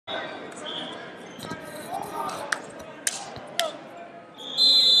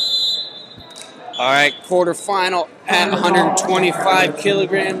All right, quarterfinal at 125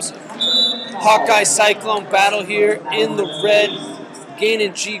 kilograms. Hawkeye Cyclone battle here in the red.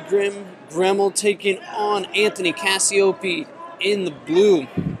 Gannon Gremmel taking on Anthony Cassioppi in the blue.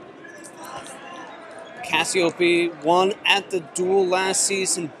 Cassioppi won at the duel last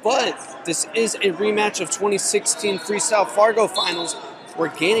season, but this is a rematch of 2016 Freestyle Fargo Finals where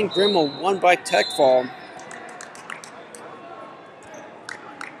Gannon Gremmel won by tech fall.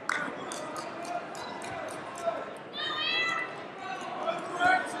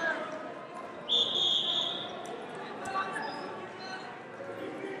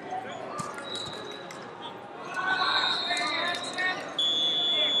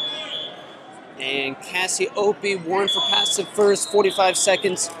 And Cassioppi won for passive first, 45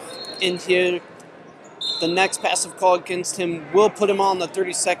 seconds in here. The next passive call against him will put him on the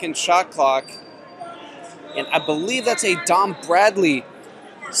 30-second shot clock. And I believe that's a Dom Bradley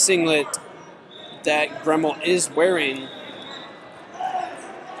singlet that Gremmel is wearing.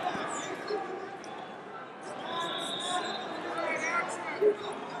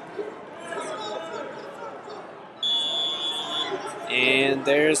 And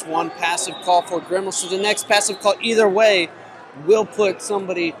there's one passive call for Gremmel. So the next passive call, either way, will put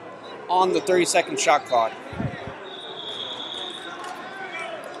somebody on the 30-second shot clock.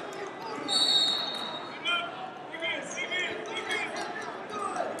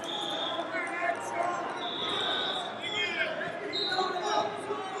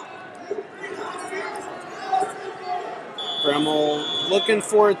 Gremmel looking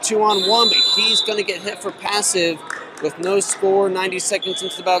for a 2-on-1, but he's going to get hit for passive. With no score, 90 seconds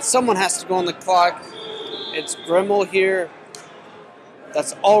into the bout, someone has to go on the clock. It's Gremmel here.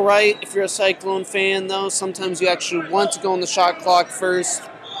 That's all right if you're a Cyclone fan, though. Sometimes you actually want to go on the shot clock first,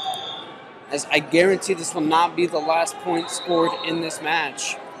 as I guarantee this will not be the last point scored in this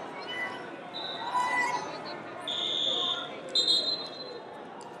match.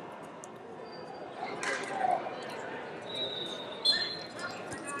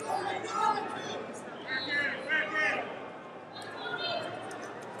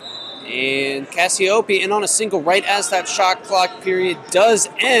 And Cassioppi in on a single right as that shot clock period does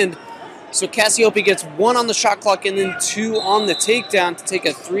end. So Cassioppi gets 1 on the shot clock and then 2 on the takedown to take a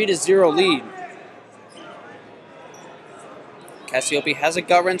 3-0 lead. Cassioppi has a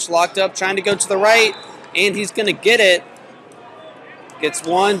gut wrench locked up, trying to go to the right, and he's going to get it. Gets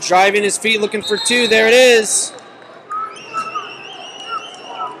 1, driving his feet, looking for 2. There it is.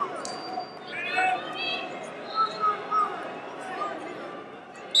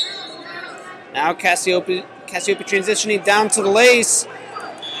 Now Cassioppi transitioning down to the lace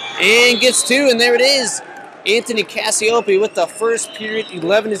and gets 2, and there it is. Anthony Cassioppi with the first period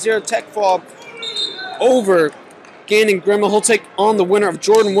 11-0 tech fall over Gannon Gremmel. He'll take on the winner of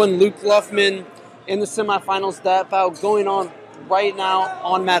Jordan 1, Luke Luffman, in the semifinals. That bout going on right now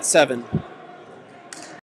on mat 7.